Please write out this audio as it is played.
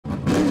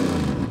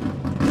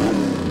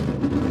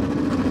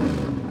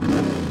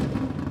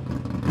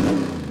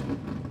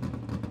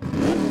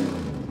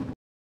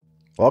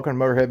Welcome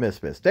to Motorhead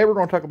Misfits. Today we're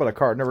going to talk about a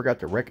car that never got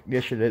the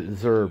recognition it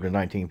deserved in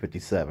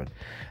 1957.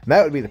 And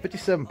that would be the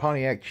 57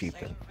 Pontiac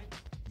Chieftain.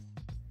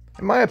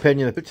 In my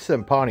opinion, the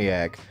 57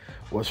 Pontiac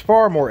was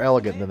far more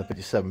elegant than the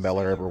 57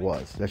 Bel Air ever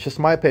was. That's just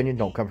my opinion,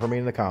 don't come for me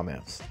in the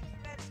comments.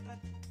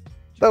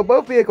 Though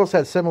both vehicles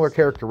had similar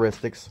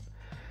characteristics,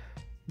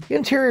 the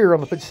interior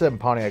on the 57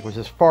 Pontiac was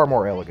just far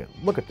more elegant.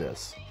 Look at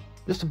this.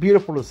 Just a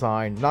beautiful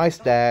design, nice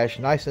dash,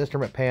 nice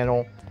instrument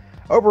panel.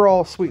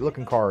 Overall, sweet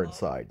looking car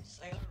inside.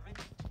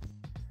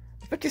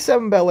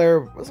 57 Bel Air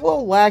was a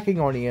little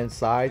lacking on the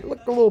inside. It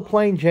looked a little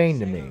plain Jane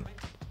to me.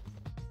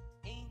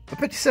 The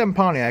 57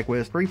 Pontiac with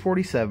its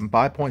 347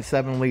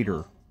 5.7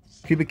 liter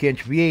cubic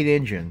inch V8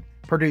 engine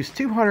produced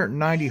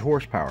 290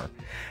 horsepower.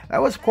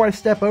 That was quite a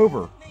step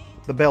over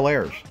the Bel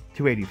Air's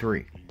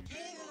 283.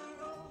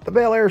 The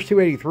Bel Air's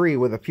 283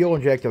 with a fuel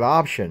injected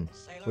option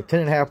with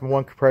 10.5 and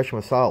 1 compression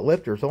with solid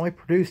lifters only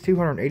produced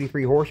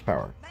 283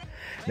 horsepower.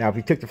 Now if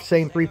you took the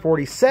same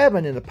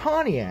 347 in the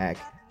Pontiac,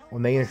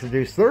 when they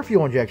introduced their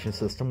fuel injection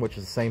system, which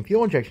is the same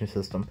fuel injection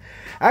system,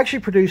 actually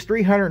produced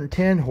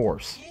 310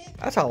 horse.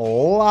 That's a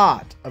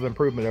lot of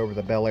improvement over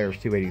the Bel Air's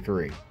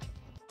 283.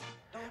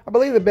 I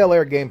believe the Bel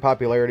Air gained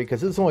popularity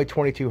because it's only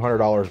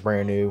 $2,200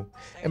 brand new,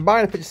 and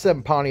buying a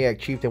 57 Pontiac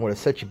Chieftain would have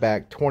set you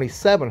back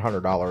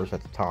 $2,700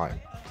 at the time.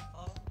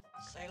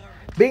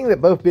 Being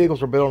that both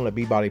vehicles were built on a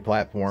B-body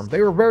platform,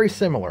 they were very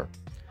similar,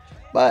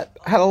 but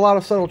had a lot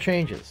of subtle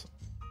changes.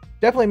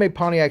 Definitely made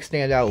Pontiac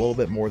stand out a little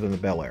bit more than the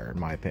Bel Air, in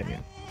my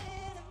opinion.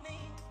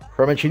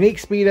 From its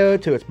unique speedo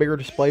to its bigger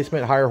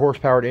displacement, higher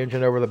horsepowered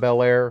engine over the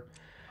Bel Air,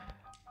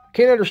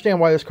 can't understand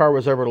why this car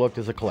was overlooked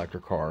as a collector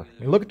car.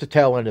 I mean, look at the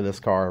tail end of this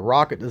car,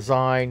 rocket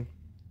design.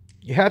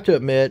 You have to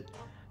admit,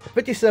 the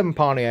 57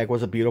 Pontiac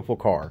was a beautiful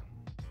car.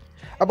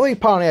 I believe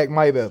Pontiac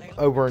might have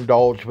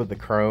overindulged with the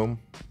chrome,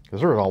 because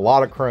there was a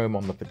lot of chrome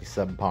on the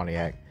 57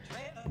 Pontiac.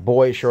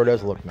 Boy, it sure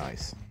does look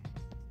nice.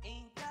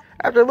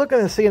 After looking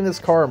and seeing this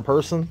car in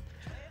person,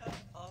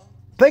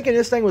 thinking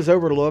this thing was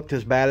overlooked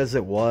as bad as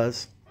it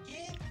was,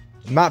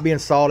 not being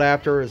sought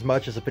after as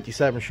much as the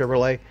 57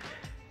 Chevrolet,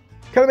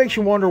 kind of makes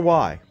you wonder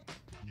why.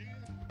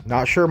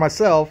 Not sure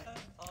myself.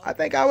 I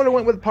think I would have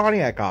went with the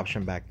Pontiac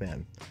option back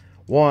then.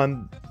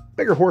 One,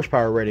 bigger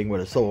horsepower rating would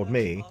have sold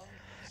me.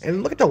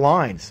 And look at the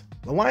lines.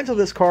 The lines of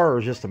this car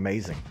are just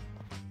amazing.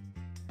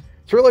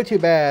 It's really too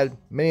bad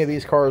many of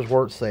these cars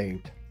weren't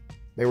saved.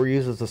 They were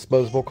used as a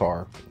disposable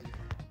car.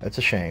 That's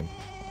a shame.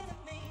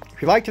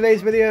 If you liked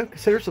today's video,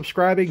 consider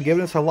subscribing,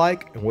 giving us a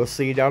like, and we'll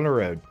see you down the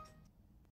road.